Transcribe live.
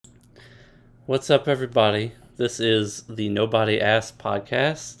What's up, everybody? This is the Nobody Asked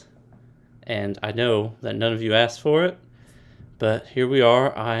podcast, and I know that none of you asked for it, but here we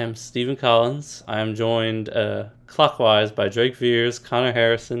are. I am Stephen Collins. I am joined clockwise by Drake Veers, Connor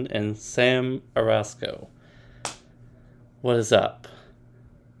Harrison, and Sam Orozco. What is up?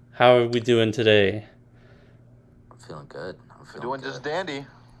 How are we doing today? I'm feeling good. Doing just dandy.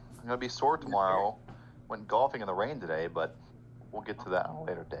 I'm going to be sore tomorrow. Went golfing in the rain today, but we'll get to that on a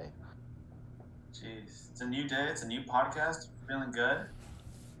later day. Jeez. It's a new day. It's a new podcast. Feeling good.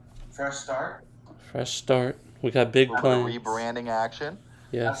 Fresh start. Fresh start. We got big plans. Rebranding action.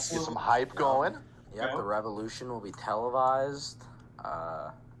 Yes. Get some hype going. Yep, the revolution will be televised.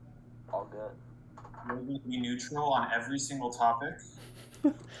 All good. We'll be neutral on every single topic.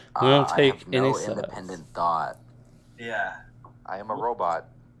 We don't take I have any no sides. independent thought. Yeah. I am a robot.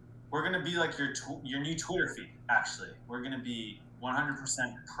 We're going to be like your new Twitter feed, actually. We're going to be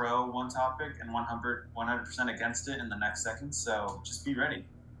 100% pro one topic and 100% against it in the next second, so just be ready.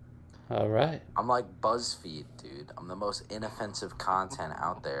 All right. I'm like BuzzFeed, dude. I'm the most inoffensive content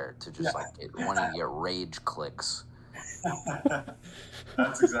out there to just wanting to get rage clicks.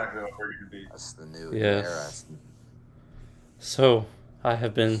 That's exactly what we're going to be. That's the new Yes. era. So, I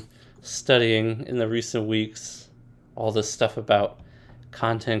have been studying in the recent weeks all this stuff about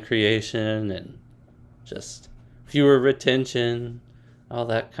content creation and just viewer retention, all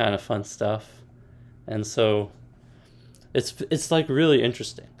that kind of fun stuff. And so it's like really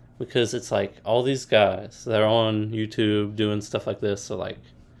interesting because it's like all these guys that are on YouTube doing stuff like this. So like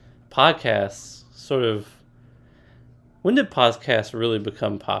podcasts sort of, when did podcasts really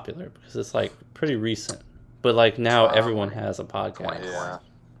become popular? Because it's like pretty recent, but like now everyone has a podcast. Yeah.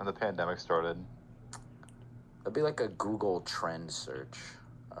 When the pandemic started. It'd be like a Google trend search.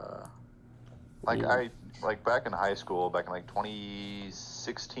 Like back in high school, back in like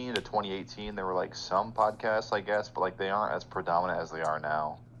 2016 to 2018, there were like some podcasts, I guess, but like they aren't as predominant as they are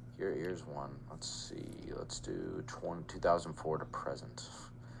now. Here's one. Let's see. Let's do 2004 to present.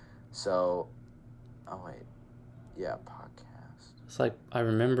 So, podcast. It's like I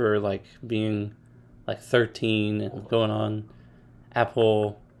remember like being like 13 and going on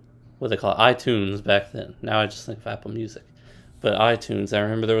Apple, what they call it, iTunes back then. Now I just think of Apple Music. But iTunes, I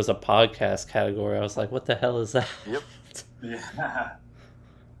remember there was a podcast category. I was like, what the hell is that? Yep. Yeah.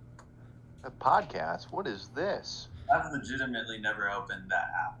 A podcast? What is this? I've legitimately never opened that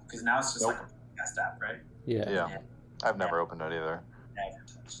app because now it's just like a podcast app, right? Yeah. I've never opened it either. Never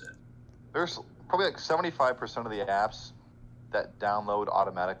touched it. There's probably like 75% of the apps that download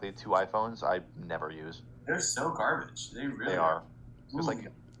automatically to iPhones I never use. They're so garbage. They really are. There's Ooh. like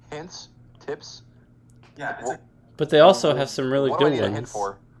hints, tips. Yeah, it's like But they also have some really What do I good need a hint ones.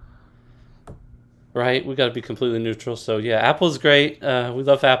 for? Right? We got to be completely neutral. So, yeah, Apple's great. We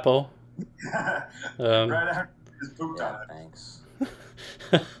love Apple. right after you just pooped on it. Thanks.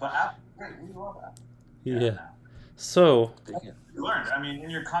 But Apple, great. We love Apple. Yeah. So, You learned. I mean, in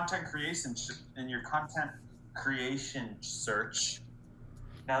your content creation search,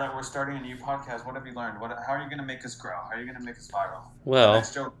 now that we're starting a new podcast, what have you learned? How are you going to make us grow? How are you going to make us viral? well,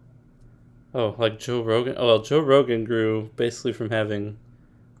 Next joke. like Joe Rogan. Oh, well, Joe Rogan grew basically from having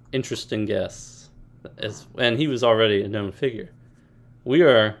interesting guests, and he was already a known figure. We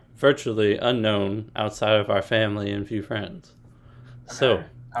are virtually unknown outside of our family and few friends. Okay. So,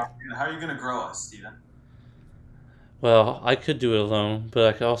 How are you going to grow us, Steven? well, I could do it alone, but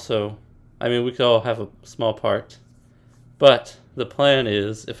I could also, I mean, we could all have a small part. But the plan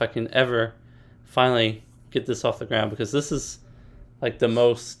is, if I can ever finally get this off the ground, because this is like the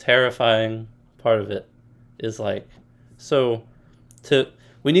most terrifying part of it, is like,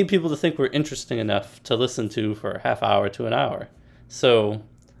 we need people to think we're interesting enough to listen to for a half hour to an hour. So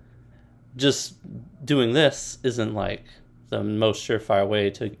just doing this isn't like the most surefire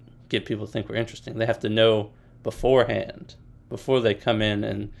way to get people to think we're interesting. They have to know beforehand, before they come in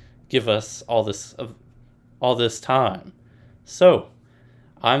and give us all this time. So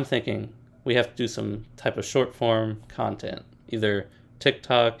I'm thinking we have to do some type of short form content, either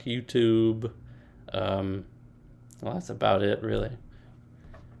TikTok, YouTube. Well, that's about it, really.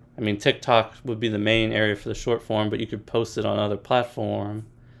 I mean, TikTok would be the main area for the short form, but you could post it on other platform.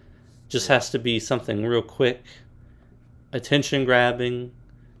 Just has to be something real quick, attention grabbing,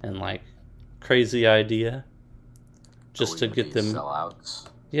 and like crazy idea, just to get them. Sellouts.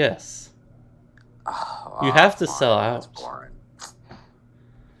 Yes, Oh, you have to fine, sell that's out. boring.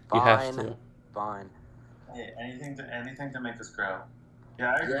 You have to. Fine. Hey, anything to make us grow.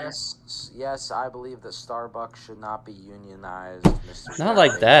 Yeah, I agree. Yes, I believe that Starbucks should not be unionized. Mr. Not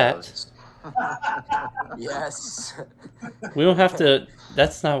like that. Yes. We don't have to.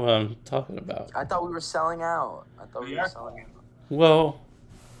 That's not what I'm talking about. I thought we were selling out. We are selling out. Well,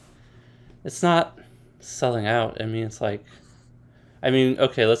 it's not selling out. I mean, it's like,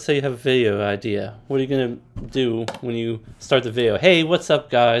 okay, let's say you have a video idea. What are you gonna do when you start the video? Hey, what's up,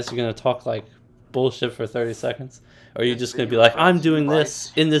 guys? You're gonna talk like bullshit for 30 seconds, or are you just gonna be like, I'm doing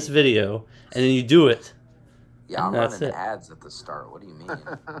this in this video, and then you do it? Yeah, I'm That's running it. ads at the start. What do you mean?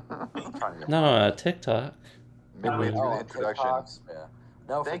 I'm trying to get No, TikTok. Midway through Oh, the on introduction. TikToks? Yeah.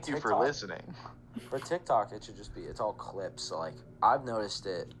 No, Thank you for TikTok- listening. For TikTok, it should just be, it's all clips. So, like, I've noticed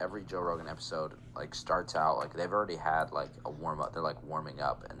it, every Joe Rogan episode, like, starts out, like, they've already had, like, a warm-up. They're, like, warming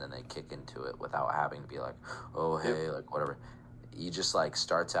up, and then they kick into it without having to be like, oh, hey, like, whatever. You just, like,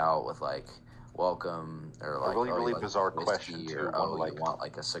 starts out with, like, welcome, or, like, really, oh, really you like bizarre whiskey, question, too. or, One oh, like, you want,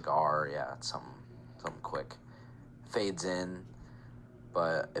 like, a cigar. Yeah, it's something quick. Fades in.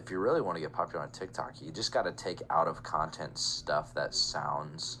 But if you really want to get popular on TikTok, you just got to take out of content stuff that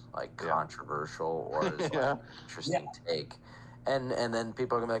sounds like controversial or is like an interesting take, and then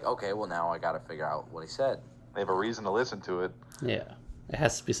people are gonna be like, okay, well now I got to figure out what he said. they have a reason to listen to it. Yeah, it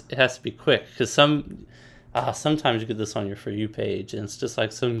has to be quick because sometimes you get this on your For You page and it's just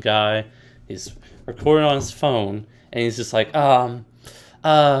like some guy, he's recording on his phone and he's just like and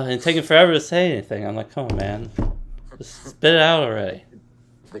taking forever to say anything. I'm like, come on, man, just spit it out already.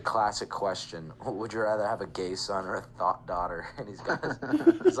 The classic question: would you rather have a gay son or a thought daughter? And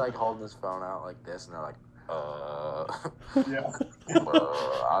he's like holding his phone out like this, and they're like, Yeah.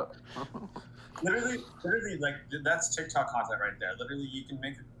 Literally, like that's TikTok content right there. Literally, you can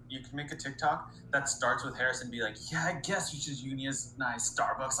make a TikTok that starts with Harrison be like, yeah, I guess you should unionize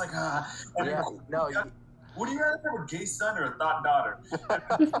Starbucks, like and yeah, no. What do you rather have, a gay son or a thought daughter?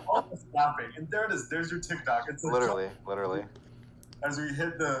 All this laughing, and there it is. There's your TikTok. It's like, Literally. as we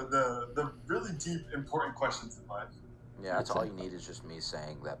hit the really deep, important questions in life. Yeah, that's all you need is just me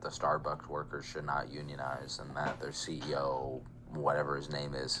saying that the Starbucks workers should not unionize and that their CEO, whatever his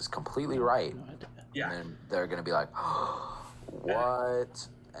name is completely right. Yeah. And then they're going to be like, what?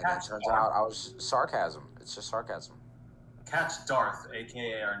 And it turns out I was sarcasm. It's just sarcasm. Catch Darth,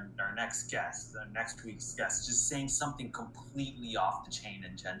 aka our next guest, next week's guest, just saying something completely off the chain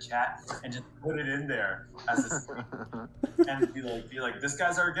in Gen Chat, and just put it in there as a and be like, this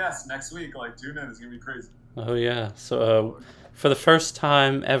guy's our guest next week. Like, tune in, it's gonna be crazy. Oh yeah. So for the first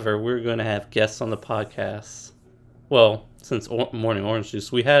time ever, we're going to have guests on the podcast. Well, since Morning Orange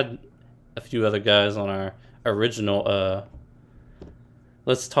Juice, we had a few other guys on our original.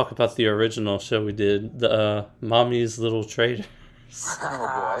 Let's talk about the original show we did, the Mommy's Little Traders.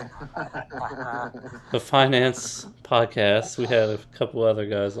 Oh The finance podcast. We had a couple other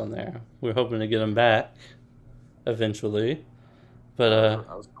guys on there. We're hoping to get them back eventually. But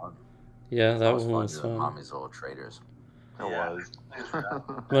that was fun. yeah, that one fun. was Doing fun. Mommy's Little Traders. boy. It was.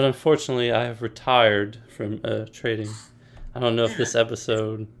 But unfortunately, I have retired from trading. I don't know if this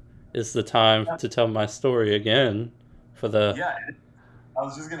episode is the time to tell my story again for the... Yeah, I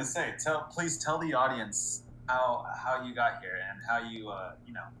was just gonna say, please tell the audience how you got here and how you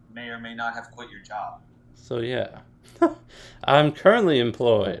may or may not have quit your job. So yeah, I'm currently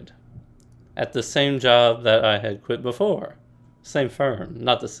employed at the same job that I had quit before. Same firm,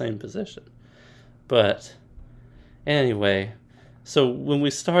 not the same position. But anyway, so when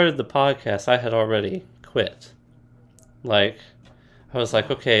we started the podcast, I had already quit. Like, I was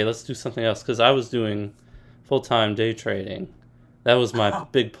like, okay, let's do something else. Because I was doing full-time day trading. That was my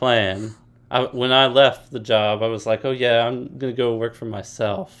big plan. When I left the job, I was like, oh yeah, I'm going to go work for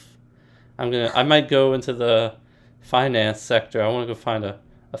myself. I might go into the finance sector. I want to go find a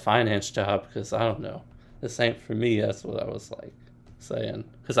finance job because I don't know. This ain't for me. That's what I was like saying.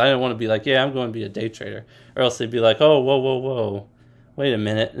 Because I didn't want to be like, yeah, I'm going to be a day trader. Or else they'd be like, oh, whoa. Wait a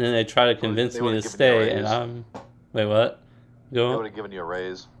minute. And then they try to convince me to stay. And I'm... Wait, what? They would have given you a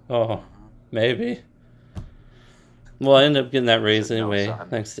raise. Oh, maybe. Well, I ended up getting that raise anyway, son.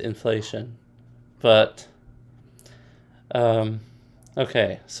 thanks to inflation. But,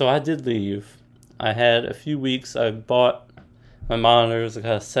 okay, so I did leave. I had a few weeks. I bought my monitors. I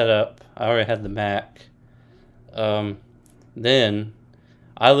got it set up. I already had the Mac. Then,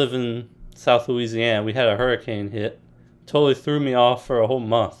 I live in South Louisiana. We had a hurricane hit. Totally threw me off for a whole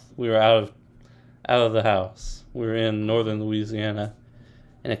month. We were out of the house. We were in northern Louisiana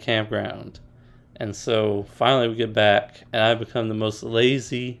in a campground. And so finally we get back, and I become the most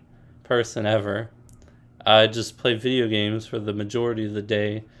lazy person ever. I just play video games for the majority of the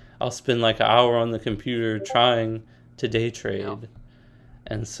day. I'll spend like an hour on the computer trying to day trade.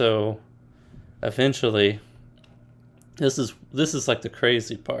 And so eventually this is like the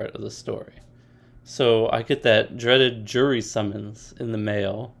crazy part of the story. So I get that dreaded jury summons in the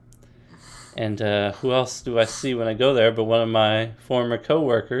mail, and who else do I see when I go there but one of my former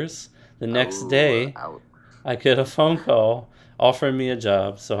coworkers? The next day, Out. I get a phone call offering me a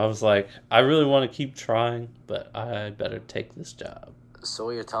job. So I was like, I really want to keep trying, but I better take this job. So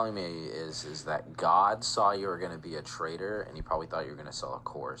what you're telling me is that God saw you were going to be a trader, and he probably thought you were going to sell a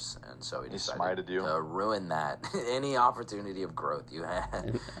course, and so he decided smited you. to ruin that any opportunity of growth you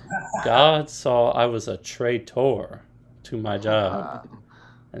had. God saw I was a traitor to my job,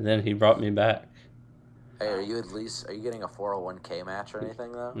 and then he brought me back. Hey, are you getting a 401k match or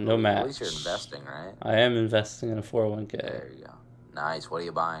anything though? No match. At least you're investing, right? I am investing in a 401k. There you go. Nice. What are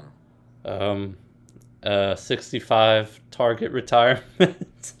you buying? 65 target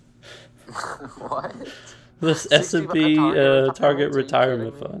retirement. What? This 65 S&P target target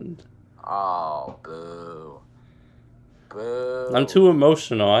retirement? retirement fund. Oh, boo. Boo. I'm too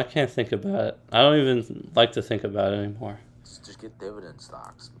emotional. I can't think about it. I don't even like to think about it anymore. Just get dividend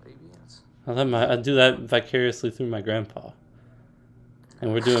stocks, baby. I do that vicariously through my grandpa.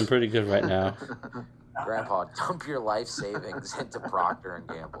 And we're doing pretty good right now. Grandpa, dump your life savings into Procter and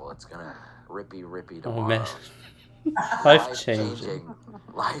Gamble. It's gonna rippy tomorrow. Oh man. Life changing.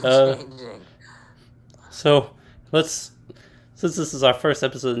 Life changing. So since this is our first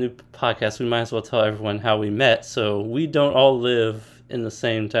episode of the new podcast, we might as well tell everyone how we met. So we don't all live in the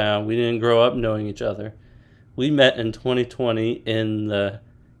same town. We didn't grow up knowing each other. We met in 2020 in the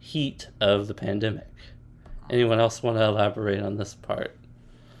heat of the pandemic. Anyone else want to elaborate on this part?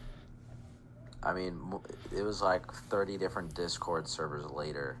 I mean, it was like 30 different Discord servers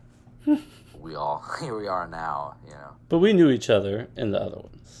later. Here we are now, you know. But we knew each other in the other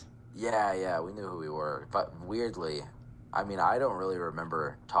ones. Yeah, we knew who we were. But weirdly, I mean, I don't really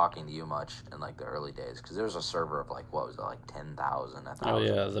remember talking to you much in like the early days because there was a server of like, what was it, like 10,000? Oh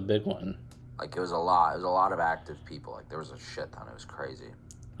yeah, the big one. Like it was a lot. It was a lot of active people. Like there was a shit ton. It was crazy.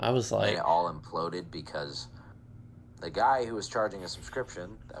 I was like, and it all imploded because the guy who was charging a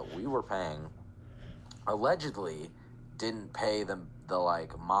subscription that we were paying allegedly didn't pay the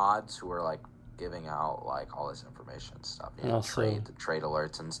like mods who were like giving out like all this information and stuff, you know, trade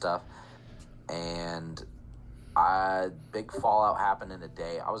alerts and stuff. And big fallout happened in a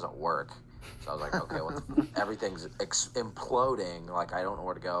day. I was at work, so I was like, okay, everything's imploding. Like I don't know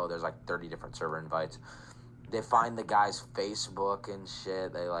where to go. There's like 30 different server invites. They find the guy's Facebook and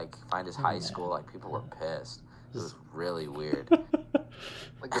shit. They like find his high school. Like people were pissed. It was really weird.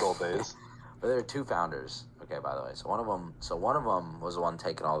 Like good old days. But there were two founders. Okay, by the way, so one of them was the one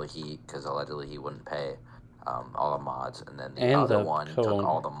taking all the heat because allegedly he wouldn't pay all the mods, and then the other one took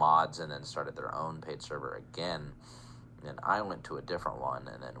all the mods and then started their own paid server again. And then I went to a different one,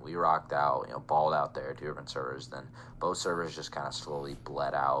 and then we rocked out, you know, balled out there, 2 different servers. Then both servers just kind of slowly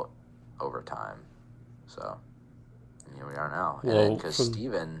bled out over time. So and here we are now. And then because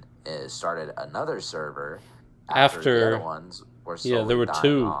Steven started another server after the other ones were slowly there were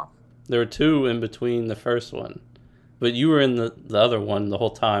dying off. There were 2 in between the first one. But you were in the other one the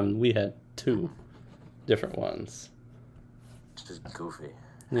whole time. We had 2 different ones. It's just goofy.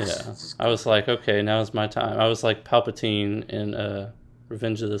 Yeah. I was like, okay, now's my time. I was like Palpatine in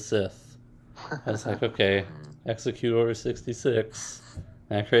Revenge of the Sith. I was like, okay, execute Order 66.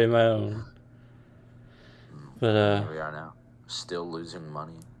 And I created my own. But here we are now. Still losing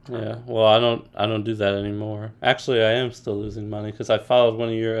money. Yeah, well, I don't do that anymore. Actually, I am still losing money because I followed one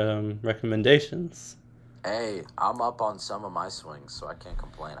of your recommendations. Hey, I'm up on some of my swings, so I can't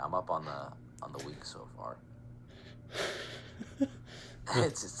complain. I'm up on the week so far.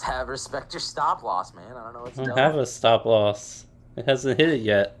 It's have respect your stop loss, man. I don't know what's I going don't have a stop loss. It hasn't hit it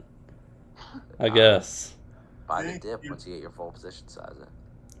yet. I guess. Buy the dip once you get your full position size in.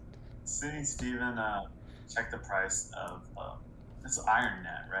 Seeing Steven check the price of it's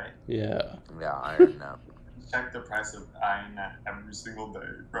IronNet, right? Yeah. Yeah, IronNet. Check the price of IronNet every single day,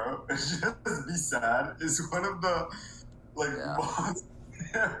 bro. Just be sad is one of the most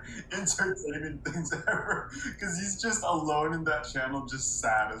entertaining things ever. Because he's just alone in that channel, just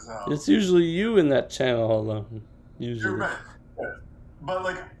sad as hell. It's usually you in that channel alone. Usually. You're right. But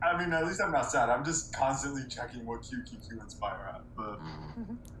like, I mean, at least I'm not sad. I'm just constantly checking what QQQ Inspire at. But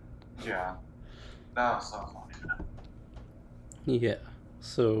yeah, that was so funny, man. Yeah.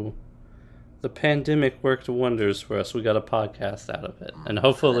 So the pandemic worked wonders for us. We got a podcast out of it, and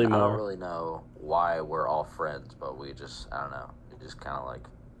hopefully more. I don't really know why we're all friends, but I don't know. We just kind of like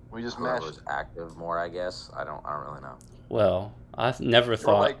meshed. Was active more, I guess. I don't really know. Well, I never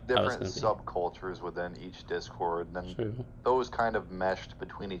thought like I was different gonna subcultures within each Discord, and then True. those kind of meshed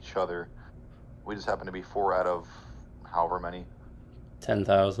between each other. We just happened to be 4 out of however many.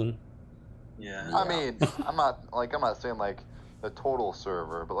 10,000. Yeah. I mean, I'm not saying like the total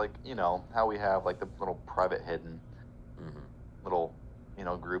server, but like, you know, how we have like the little private hidden little, you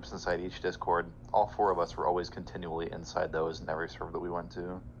know, groups inside each Discord. All 4 of us were always continually inside those in every server that we went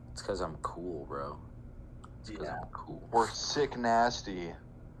to. It's because I'm cool, bro. It's because Yeah. I'm cool. We're sick nasty.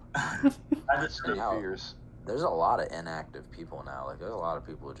 I just Stay Now- fierce. There's a lot of inactive people now. Like, there's a lot of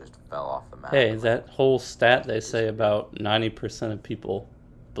people who just fell off the map. Hey, Like, that whole stat they say about 90% of people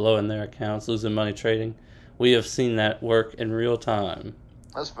blowing their accounts, losing money trading, we have seen that work in real time.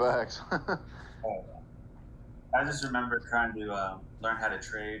 That's facts. I just remember trying to learn how to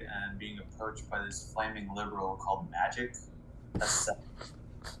trade and being approached by this flaming liberal called Magic.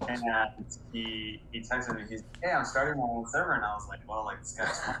 And he texted me. He's hey, I'm starting my own server, and I was like, well, like this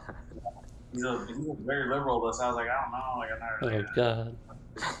guy's he's a very liberal. So I was like, I don't know, like I'm not really. Oh, God.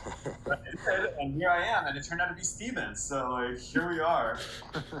 But it did, and here I am, and it turned out to be Steven. So like here we are,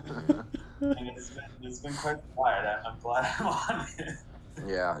 and it's been quite quiet. I'm glad I'm on it.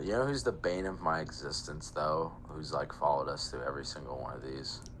 Yeah, you know who's the bane of my existence, though? Who's, like, followed us through every single one of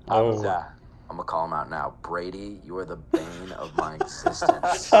these? Oh. Yeah. I'm gonna call him out now. Brady, you are the bane of my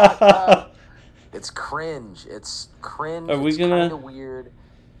existence. It's cringe. It's cringe. Are we it's gonna- kind of weird.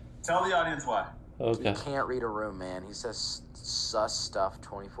 Tell the audience why. Okay. You can't read a room, man. He says sus stuff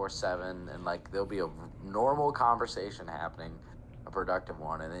 24/7, and, like, there'll be a normal conversation happening, a productive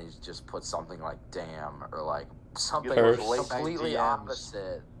one, and then he just puts something like "damn" or, like, something Curse. completely DMs.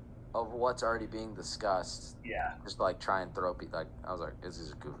 opposite of what's already being discussed. Yeah. Just, like, try and throw people. Like, I was like, this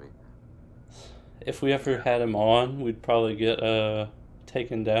is goofy. If we ever had him on, we'd probably get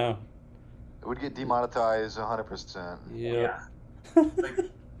taken down. It would get demonetized 100%. Yep. Yeah. Like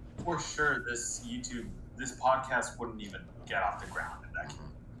for sure, this podcast wouldn't even get off the ground in that case.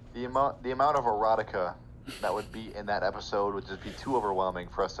 The amount of erotica that would be in that episode would just be too overwhelming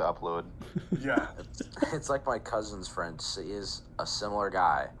for us to upload. Yeah. It's like my cousin's friend. He is a similar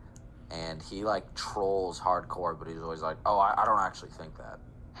guy, and he, like, trolls hardcore, but he's always like, oh, I don't actually think that.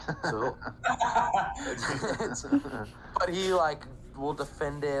 So, but he, like, will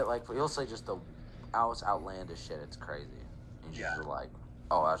defend it. Like, he'll say just the outlandish shit. It's crazy. He's Yeah. just like,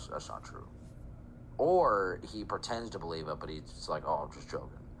 oh, that's not true. Or he pretends to believe it, but he's just like, oh, I'm just joking.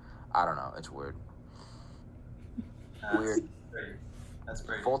 I don't know. It's weird. Weird. Great. That's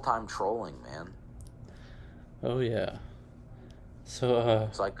great. Full-time trolling, man. Oh, yeah. So,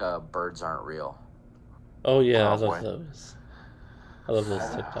 It's like birds aren't real. oh, yeah, I Oh, love boy. those. I love those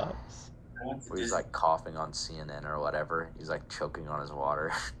TikToks. I went to Where he's, Disney. like, coughing on CNN or whatever. He's, like, choking on his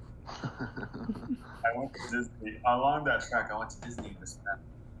water. I went to Disney. Along that track, I went to Disney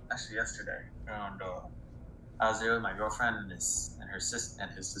actually yesterday, and I was there with my girlfriend and her sister.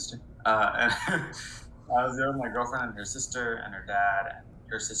 And I was there with my girlfriend and her sister and her dad and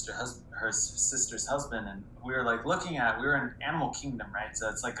her sister's husband, and we were like we were in Animal Kingdom, right? So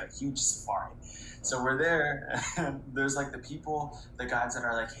it's like a huge safari. So we're there, and there's like the guides that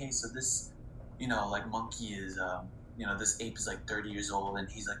are like, hey, so this, like monkey is, this ape is like 30 years old, and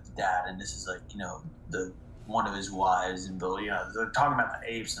he's like the dad, and this is like, the one of his wives, and they're talking about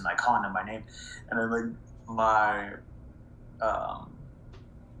the apes and like calling them by name, and then like my,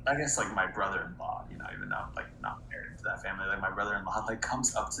 I guess like my brother-in-law, even though I'm like not married to that family, like my brother-in-law like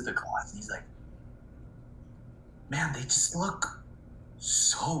comes up to the class and he's like, man, they just look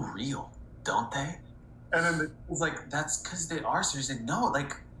so real, don't they? And then it's like, that's because they are. So he's like, no,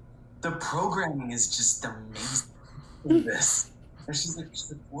 like the programming is just amazing in this. And she's like,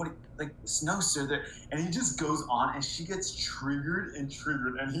 what? Like, no, sir. And he just goes on, and she gets triggered, and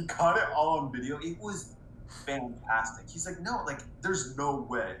he caught it all on video. It was fantastic. He's like, no, like, there's no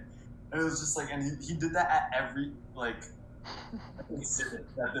way. And it was just like, and he did that at every, like, exhibit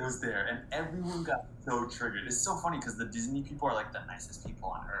that was there, and everyone got so triggered. It's so funny because the Disney people are like the nicest people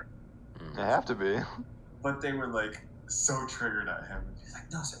on earth, They have to be. but they were like so triggered at him. And he's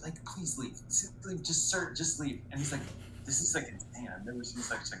like, no, sir, like, please leave. Leave, just leave. And he's like, this is like insane. I've never seen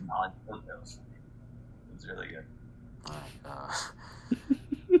such technology. It was really good.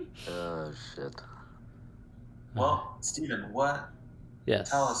 Oh, shit. Well, Steven, Yes.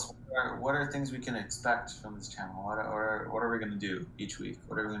 tell us, what are things we can expect from this channel? What are we going to do each week?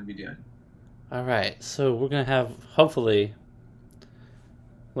 What are we going to be doing? All right, so we're going to have, hopefully,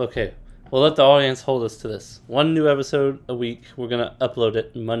 okay, we'll let the audience hold us to this. One new episode a week. We're going to upload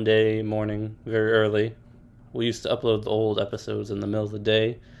it Monday morning, very early. We used to upload the old episodes in the middle of the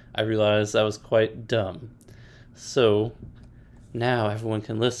day. I realized that was quite dumb. So now everyone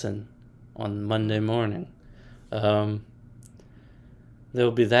can listen on Monday morning.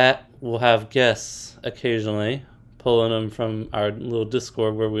 There'll be that. We'll have guests occasionally, pulling them from our little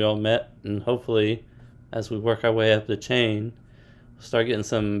Discord where we all met, and hopefully, as we work our way up the chain, we'll start getting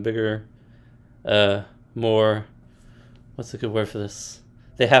some bigger, more. What's a good word for this?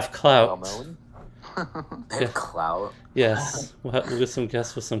 They have clout. They have clout. Yes, we'll get some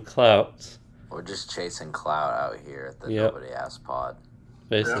guests with some clout. We're just chasing clout out here at the Yep. Nobody Asked Pod.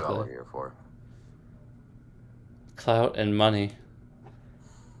 Basically, That's all we're here for. clout and money.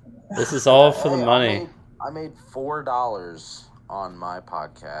 This is all for the Hey, money. I made $4 on my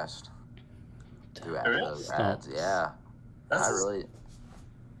podcast through Really? ads. Yeah, That's I really.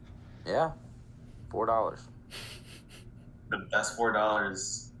 Yeah, $4. the best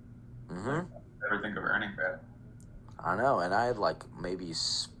 $4 Mm-hmm. ever think of earning, bro. I know, and I had like maybe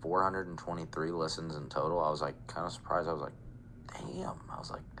 423 listens in total. I was like kind of surprised. I was like, damn. I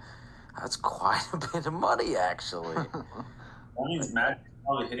was like, that's quite a bit of money, actually. That means Matt is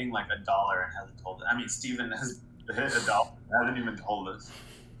probably hitting like $1 and hasn't told it. I mean, Steven has hit $1 and hasn't even told us.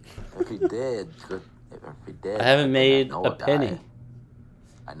 If he did, good. If he did, I haven't then made know a penny. guy.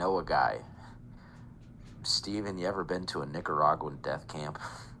 I know a guy. Steven, you ever been to a Nicaraguan death camp?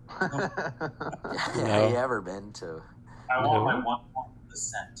 No. You ever been to? I want my No.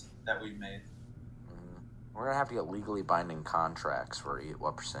 1% that we made. We're gonna have to get legally binding contracts for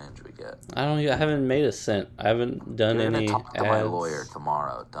what percentage we get. I haven't made a cent. I haven't done You're any gonna talk to ads my lawyer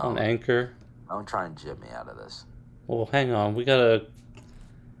tomorrow. on Don't Anchor. try and jib me out of this. Well, hang on. We're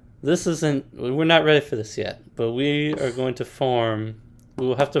not ready for this yet, but we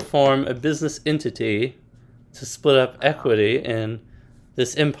will have to form a business entity to split up equity in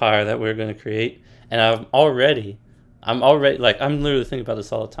this empire that we're going to create. And I'm already, like, I'm literally thinking about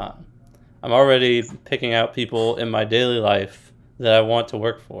this all the time. I'm already picking out people in my daily life that I want to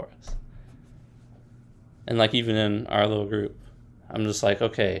work for us. And, like, even in our little group, I'm just like,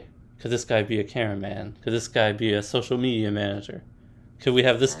 okay, could this guy be a cameraman? Could this guy be a social media manager? Could we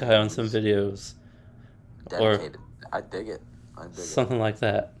have this guy on some videos? Or Dedicated. I dig it. something like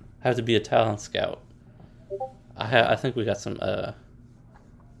that. I have to be a talent scout. I think we got some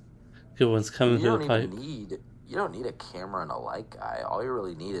good ones coming You through don't the even pipe. you don't need a camera and a light guy. All you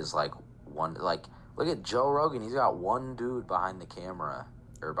really need is like one. Like, look at Joe Rogan. He's got one dude behind the camera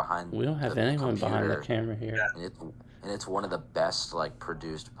or behind. We don't have the anyone behind the computer, camera here. Yeah. and it's one of the best like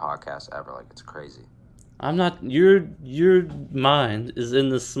produced podcasts ever. Like, it's crazy. I'm not. Your mind is in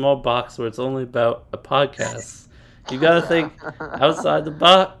this small box where it's only about a podcast. You gotta think outside the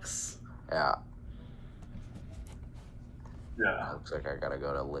box. Yeah. Yeah. Looks like I gotta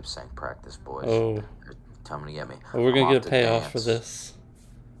go to lip sync practice, boys. Oh, Tell me to get me. well, we're gonna I'm get off a to payoff for dance. this.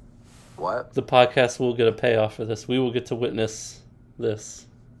 What? The podcast will get a payoff for this. We will get to witness this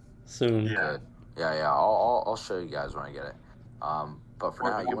soon. Yeah. Good. Yeah. I'll show you guys when I get it. But for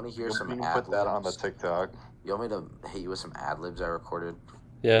now, you want to hear some You can ad put that on the libs? TikTok. You want me to hit you with some ad libs I recorded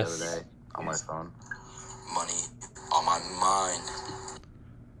the Yes. other day on my phone? Money on my mind.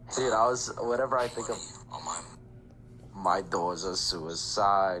 Dude, whenever I think of my door's a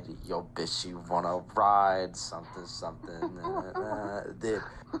suicide, yo bitch, you wanna ride, something, dude.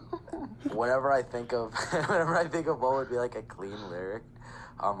 Whenever I think of what would be like a clean lyric,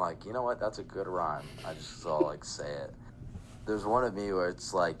 I'm like, you know what, that's a good rhyme. I just all like say it. There's one of me where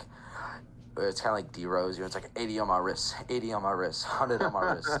it's kind of like D-Rose, it's like 80 on my wrist, 80 on my wrist, 100 on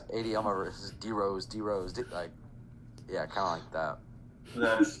my wrist, 80 on my wrist, D-Rose, like, yeah, kind of like that.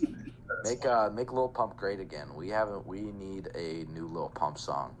 That's Make Lil Pump great again. We need a new Lil Pump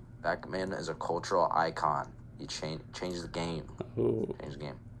song. That man is a cultural icon. He changed the game. Ooh. Changed the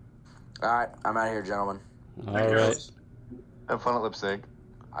game. All right, I'm out of here, gentlemen. All right. Have fun at lip sync.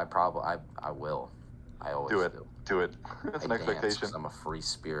 I will. I always Do it. do. Do it. It's an I dance 'cause expectation. I'm a free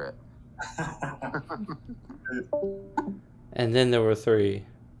spirit. And then there were 3.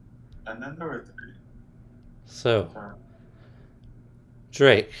 And then there were 3. So,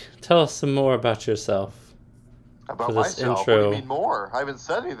 Drake, tell us some more about yourself. About For this myself. What do intro. you mean more? I haven't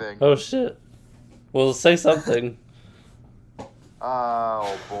said anything. Oh shit. Well, say something.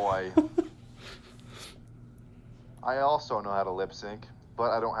 Oh boy. I also know how to lip sync,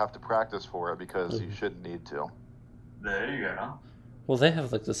 but I don't have to practice for it because you shouldn't need to. There you go. Well, they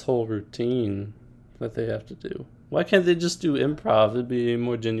have like this whole routine that they have to do. Why can't they just do improv? It'd be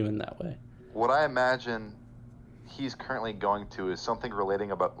more genuine that way. What I imagine he's currently going to is something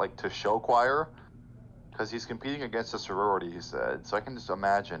relating about like to show choir, because he's competing against a sorority, he said. So I can just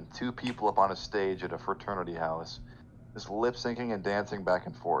imagine 2 people up on a stage at a fraternity house just lip syncing and dancing back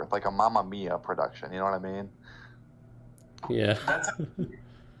and forth like a Mamma Mia production. You know what I mean? Yeah. That's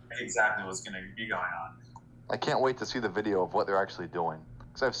exactly what's going to be going on. I can't wait to see the video of what they're actually doing,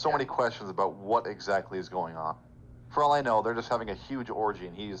 because I have so many questions about what exactly is going on. For all I know, they're just having a huge orgy,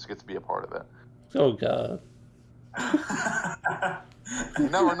 and he just gets to be a part of it. Oh God. You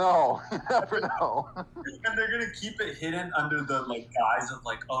never know. You never know. And they're gonna keep it hidden under the guise of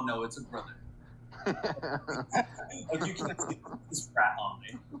oh no, it's a brother. You can't see this frat on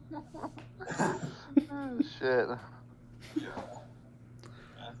me. Shit. Yeah.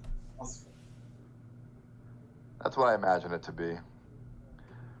 That's what I imagine it to be.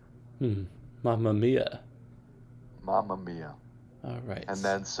 Mamma mia. Mamma mia. All right. And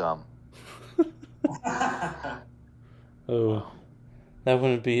then some. Oh, that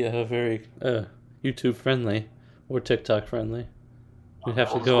wouldn't be very YouTube friendly or TikTok friendly. We'd have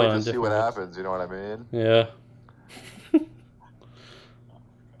to We'll go just wait on to see different what ones. happens. You know what I mean? Yeah.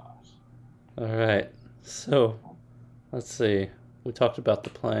 All right. So, let's see. We talked about the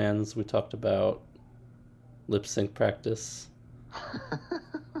plans. We talked about lip sync practice. I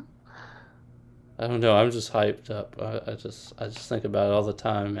don't know. I'm just hyped up. I just think about it all the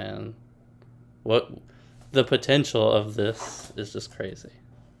time, man. What the potential of this is just crazy.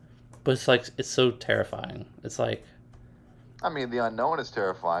 But it's so terrifying. It's like, I mean, the unknown is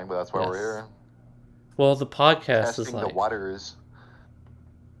terrifying, but that's why we're Yes. here. well, the podcast is Testing the like, waters.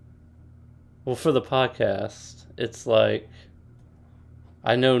 well, for the podcast, it's like,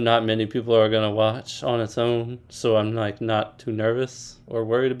 I know not many people are gonna watch on its own, so I'm not too nervous or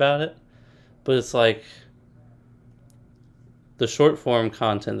worried about it. But it's like the short form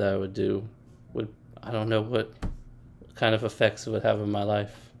content that I would do I don't know what kind of effects it would have on my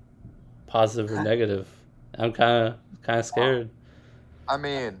life, positive or negative. I'm kind of scared. I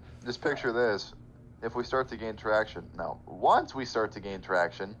mean, just picture this. If we start to gain traction, once we start to gain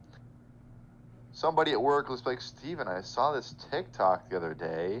traction, somebody at work was like, Steven, I saw this TikTok the other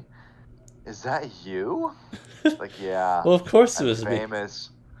day. Is that you? Like, yeah. Well, of course it I'm was me.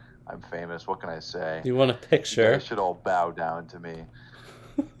 famous. I'm famous. What can I say? You want a You picture? guys should all bow down to me.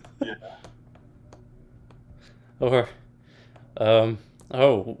 Yeah. Or,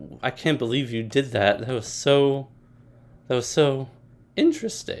 oh, I can't believe you did that. That was so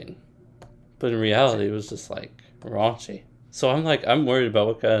interesting. But in reality, it was just raunchy. So I'm worried about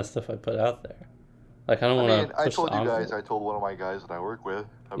what kind of stuff I put out there. I don't want to push I told the you guys, envelope. I told one of my guys that I work with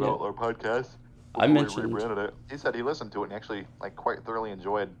about our podcast. I before we mentioned- rebranded it. He said he listened to it and actually quite thoroughly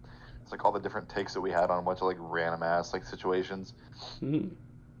enjoyed. It's all the different takes that we had on a bunch of random ass situations.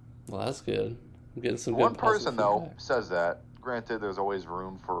 Well, that's good. I'm getting some good One person positive though feedback. says that. Granted, there's always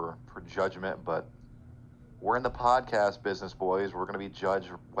room for judgment, but we're in the podcast business, boys. We're gonna be judged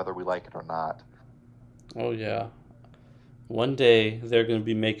whether we like it or not. Oh yeah. One day they're going to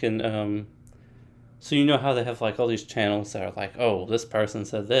be making so you know how they have all these channels that are oh, this person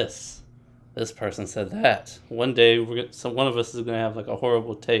said this. This person said that. One day one of us is going to have a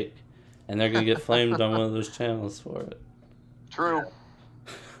horrible take and they're going to get flamed on one of those channels for it. True.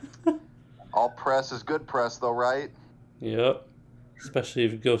 All press is good press, though, right? Yep. Especially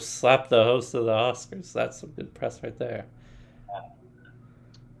if you go slap the host of the Oscars. That's some good press right there.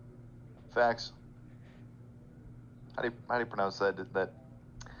 Facts. How do you pronounce that?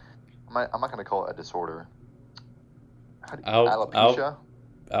 I'm not going to call it a disorder. Alopecia?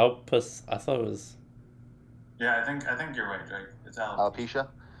 I thought it was... Yeah, I think you're right, Drake. It's alopecia. Alopecia?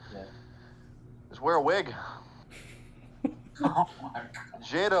 Yeah. Just wear a wig. Oh my god.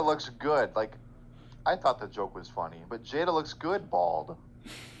 Jada looks good. I thought the joke was funny, but Jada looks good bald.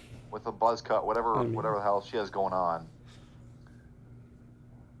 With a buzz cut, whatever the hell she has going on.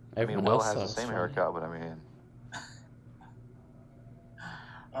 Everyone Will else has thought the it was same funny. haircut, but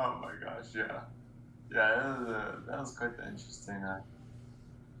Oh my gosh, yeah. Yeah, that was quite the interesting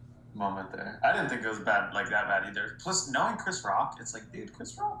moment there. I didn't think it was that bad either. Plus, knowing Chris Rock, it's dude,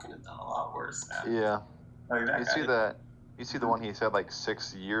 Chris Rock could have done a lot worse, man. yeah. That You see the one he said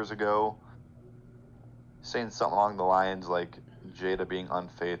 6 years ago, saying something along the lines Jada being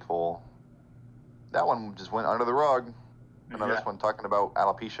unfaithful. That one just went under the rug. And then this one talking about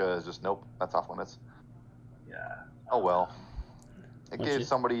alopecia is just nope, that's off limits. Yeah. Oh well. It What'd gave you-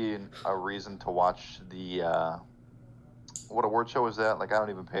 somebody a reason to watch the what award show is that? I don't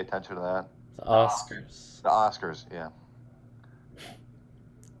even pay attention to that. The Oscars. The Oscars, yeah.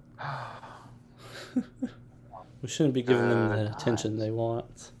 We shouldn't be giving them the Good attention times. they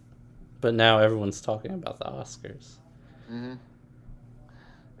want. But now everyone's talking about the Oscars. Mhm.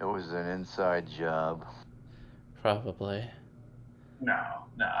 It was an inside job. Probably. No,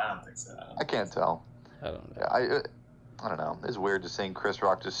 I don't think so. I can't tell. I don't know. Yeah, I don't know. It's weird just seeing Chris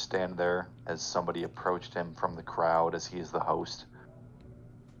Rock just stand there as somebody approached him from the crowd as he is the host.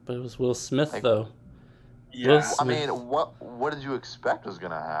 But it was Will Smith, Like- though. Yeah. Will I Smith. mean, what did you expect was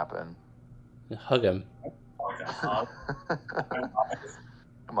gonna happen? Hug him. Oh my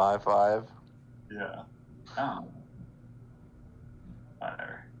Come on, 5. Yeah. Oh.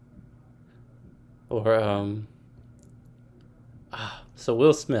 Whatever. Or so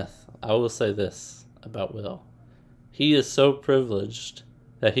Will Smith, I will say this about Will. He is so privileged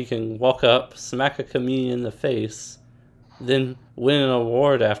that he can walk up, smack a comedian in the face, then win an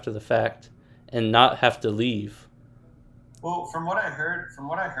award after the fact, and not have to leave. Well, from what I heard,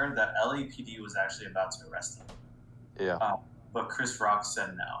 that LAPD was actually about to arrest him. Yeah. But Chris Rock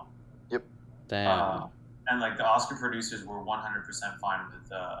said no. Damn. And like the Oscar producers were 100% fine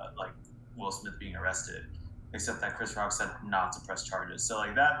with like Will Smith being arrested, except that Chris Rock said not to press charges. So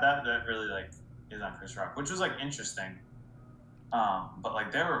like that really like is on Chris Rock, which was like interesting. But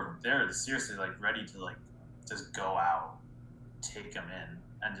like they're seriously like ready to like just go out, take him in,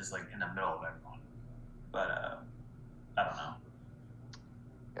 and just like in the middle of everyone. But I don't know.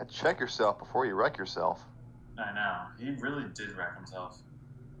 Yeah, check yourself before you wreck yourself. I know he really did wreck himself.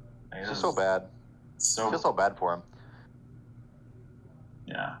 Like, It's just so bad. So It's just so bad for him.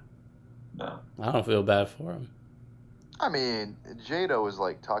 yeah. But I don't feel bad for him. I mean, Jada was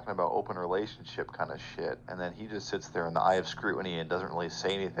like talking about open relationship kind of shit, and then he just sits there in the eye of scrutiny and doesn't really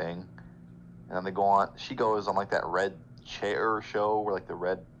say anything. And then they go on. She goes on like that Red Chair show where like the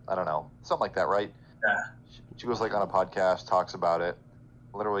red, I don't know, something like that, right? yeah. She goes like on a podcast, talks about it,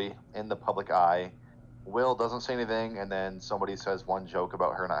 literally in the public eye. Will doesn't say anything, and then somebody says one joke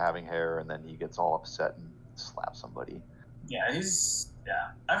about her not having hair, and then he gets all upset and slaps somebody. Yeah,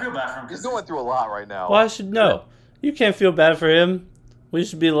 I feel bad for him. He's going through a lot right now. Well, I should know. You can't feel bad for him. We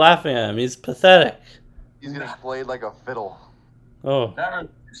should be laughing at him. He's pathetic. He's getting played like a fiddle. Oh, That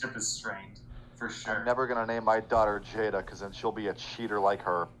relationship is strained, for sure. I'm never gonna name my daughter Jada because then she'll be a cheater like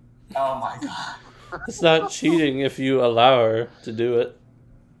her. Oh my god. it's not cheating if you allow her to do it.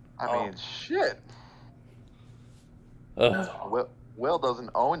 I mean, shit. Ugh. Will doesn't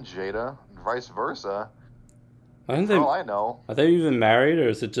own Jada, and vice versa. I think For all I know, are they even married, or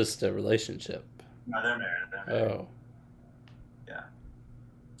is it just a relationship? No, they're married. They're married. Oh, Yeah.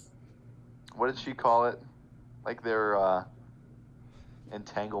 what did she call it? Like their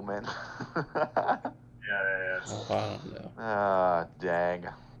entanglement. Yeah. oh, I don't know. Ah, dang.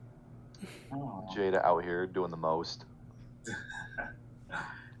 Oh. Jada out here doing the most.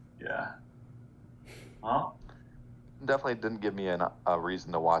 Yeah. Well, Definitely didn't give me a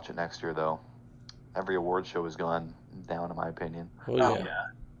reason to watch it next year, though. Every award show has gone down, in my opinion. Well, yeah.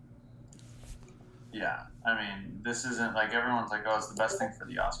 Yeah. I mean, this isn't like everyone's like, oh, it's the best thing for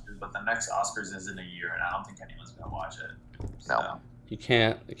the Oscars, but the next Oscars is in a year, and I don't think anyone's gonna watch it. So, No. You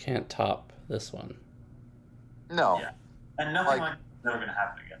can't top this one. No, Yeah. And nothing like that's ever gonna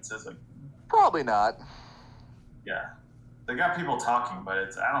happen again. So it's like, probably not. yeah, they got people talking,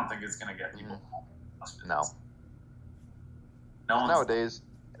 but I don't think it's gonna get people. Oscars. No. No one's. Nowadays,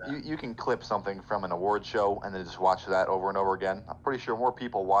 you can clip something from an award show and then just watch that over and over again. I'm pretty sure more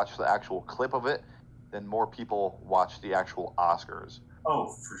people watch the actual clip of it than more people watch the actual Oscars.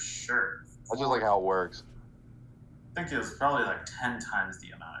 Oh, for sure. That's just like how it works. I think it was probably like 10 times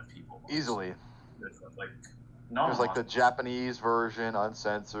the amount of people. Easily. Like, no There's one like the watched Japanese version,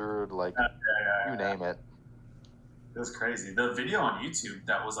 uncensored, like it. you name it. It was crazy. The video on YouTube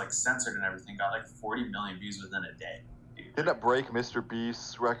that was like censored and everything got like 40 million views within a day. Dude. Didn't it break Mr.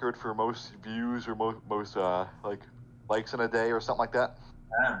 Beast's record for most views or most like likes in a day or something like that?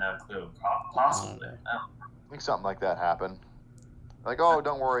 I have no clue. Possibly. I don't know. I think something like that happened. Like, oh,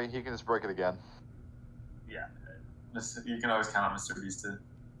 don't worry, he can just break it again. Yeah. You can always count on Mr. Beast to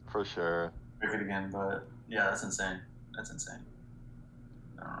For sure. break it again, but yeah, that's insane. That's insane.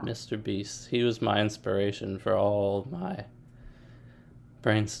 I don't know. Mr. Beast. He was my inspiration for all my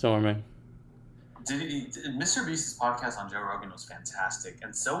brainstorming. Mr. Beast's podcast on Joe Rogan was fantastic,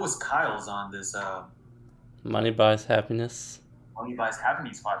 and so was Kyle's on this Money buys happiness. Money Buys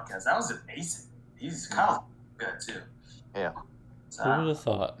Happiness podcast. That was amazing. Kyle's good too. Yeah. So, Who would have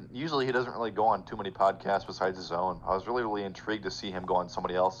thought? Usually he doesn't really go on too many podcasts besides his own. I was really intrigued to see him go on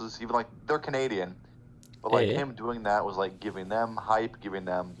somebody else's. Even like they're Canadian, but like Hey. him doing that was like giving them hype, giving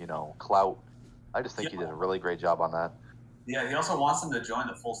them clout. I just think he did a really great job on that. yeah, he also wants them to join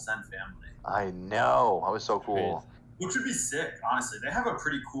the Full Send family, I know. That was so cool. which would be sick. Honestly, they have a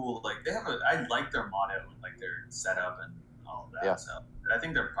pretty cool I like their motto and like their setup and all of that. Yeah. So I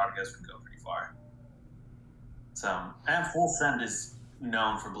think their podcast would go pretty far. So and Full Send is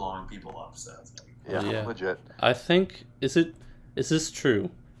known for blowing people up. So it's like, Yeah, Yeah. legit. I think is this true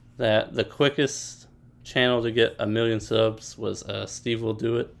that the quickest channel to get 1 million subs was Steve Will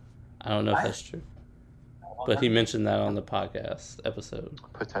Do It? I don't know if that's true, but he mentioned that on the podcast episode.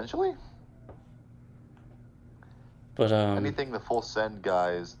 Potentially. But anything the Full Send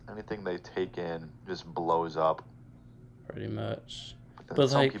guys, anything they take in just blows up. pretty much. But But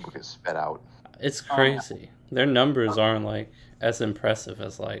some like, people get sped out. it's crazy. Their numbers aren't like as impressive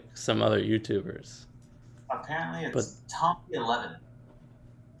as like some other YouTubers. Apparently, it's Tommy 11.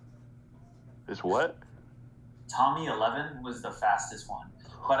 Is what? Tommy 11 was the fastest one,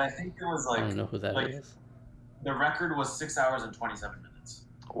 but I think it was I like don't know who that is. the record was 6 hours and 27 minutes.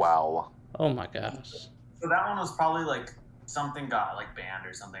 Wow. Oh my gosh. So that one was probably like something got like banned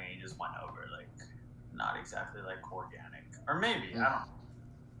or something, and he just went over, like not exactly like organic, or maybe I don't know.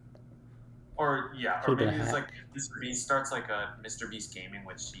 Or yeah, or Could've been maybe it's hacked. like Mr. Beast starts like a Mr. Beast Gaming,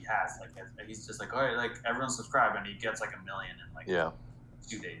 which he has. Like he's just like, all right, like everyone subscribe, and he gets like 1 million in like Yeah.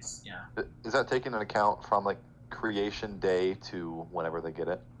 2 days. Yeah. Is that taken into account from like creation day to whenever they get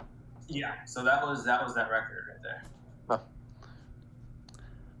it? Yeah. So that was that record right there.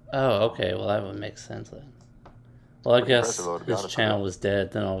 Oh, okay. Well, that would make sense then. Well, I Pretty guess impressive, though, to be his honest with channel you. was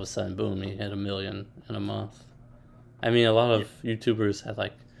dead. Then all of a sudden, boom, he hit 1 million in a month. I mean, a lot of YouTubers had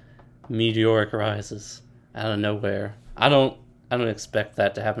like meteoric rises out of nowhere. I don't expect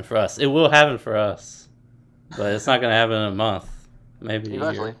that to happen for us. It will happen for us, but it's not gonna happen in a month. Maybe a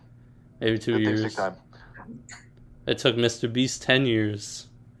Eventually. year, maybe 2 Good things years. take time. It took Mr. Beast 10 years.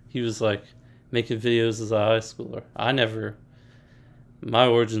 He was like making videos as a high schooler. My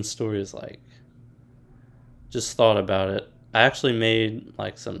origin story is like, just thought about it. I actually made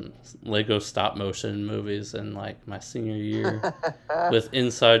like some Lego stop motion movies in like my senior year with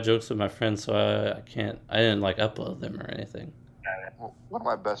inside jokes with my friends, so I didn't like upload them or anything. Well, one of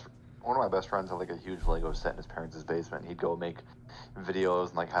my best friends had like a huge Lego set in his parents' basement. He'd go make videos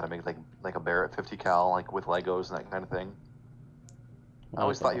and like how to make like a Barrett 50 cal like with Legos and that kind of thing. I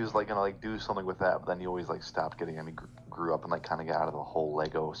always thought he was like gonna like do something with that, but then he always like stopped getting him. He grew up and like kind of got out of the whole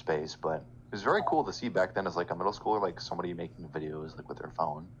Lego space. But it was very cool to see back then as like a middle schooler, like somebody making videos like with their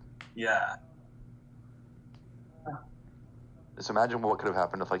phone. Yeah. Just imagine what could have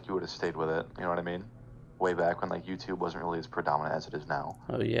happened if like you would have stayed with it. You know what I mean? Way back when like YouTube wasn't really as predominant as it is now.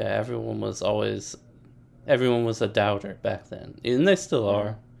 Oh yeah, everyone was a doubter back then, and they still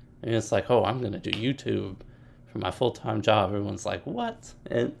are. And it's like, oh, I'm gonna do YouTube for my full-time job. Everyone's like, what?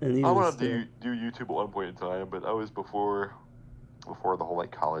 And even I wanted still- to do YouTube at one point in time, but that was before the whole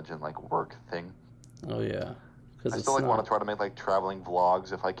like college and like work thing. Oh yeah, because I still like want to try to make like traveling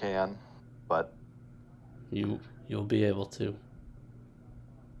vlogs if I can, but you'll be able to.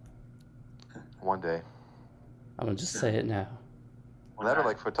 one day. I'm gonna just say it now. That or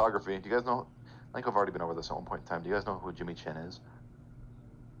like photography. Do you guys know? I think I've already been over this at one point in time. Do you guys know who Jimmy Chin is?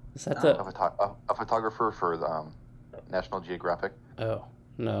 Is that A, the? a photographer for National Geographic. Oh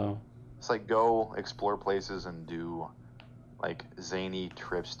no. It's like go explore places and do like zany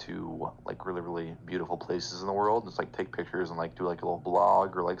trips to like really really beautiful places in the world. Just like take pictures and like do like a little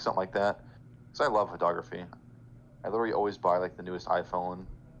blog or like something like that. Because I love photography. I literally always buy like the newest iPhone.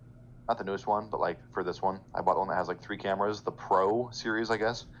 Not the newest one, but like for this one, I bought one that has like 3 cameras, the Pro series, I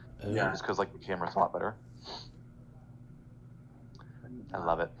guess. Oh, Yeah. Just because like the camera's a lot better. I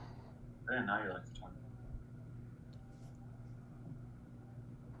love it. I didn't know you liked photography.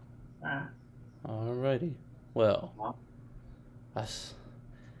 Alright. Alrighty. Well, Well.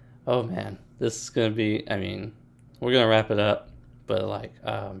 oh man, this is gonna be. I mean, we're gonna wrap it up, but like,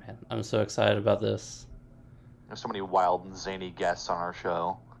 oh man, I'm so excited about this. There's so many wild and zany guests on our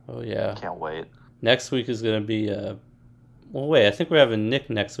show. Oh yeah. Can't wait. Next week is gonna be. Well, wait. I think we're having Nick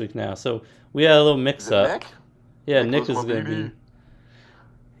next week now, so we had a little Is mix it up. Nick? Yeah, Nick Nick was is my gonna baby. be.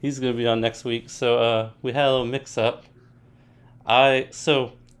 He's gonna be on next week, so we had a little mix up.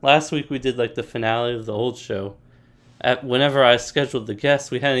 So last week we did like the finale of the old show. Whenever I scheduled the guests,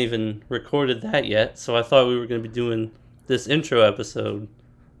 we hadn't even recorded that yet, so I thought we were gonna be doing this intro episode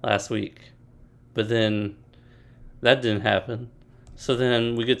last week, but then that didn't happen. So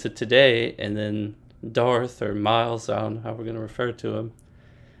then we get to today, and then Darth or Miles, I don't know how we're gonna refer to him,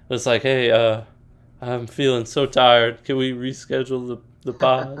 was like, "Hey, I'm feeling so tired. Can we reschedule the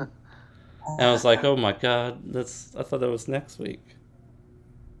pod?" And I was like, "Oh my god, I thought that was next week."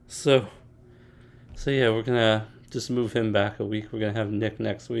 So yeah, we're gonna just move him back a week. We're gonna have Nick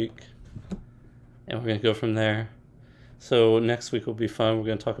next week, and we're gonna go from there. So next week will be fun. We're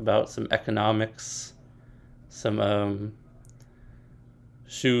gonna talk about some economics, some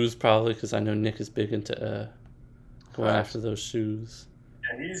shoes probably, because I know Nick is big into going after those shoes.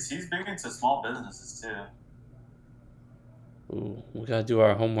 Yeah, he's big into small businesses too. Ooh, we gotta do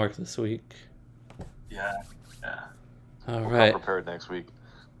our homework this week. Yeah. All We'll right. come prepared next week.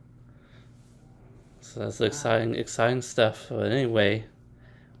 So that's exciting stuff. But anyway,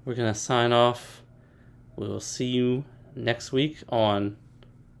 we're gonna sign off. We will see you next week on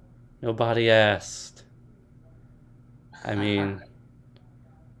Nobody Asked. I mean,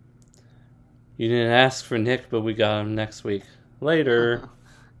 you didn't ask for Nick, but we got him next week. Later.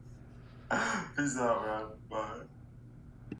 Peace out, man. Bye.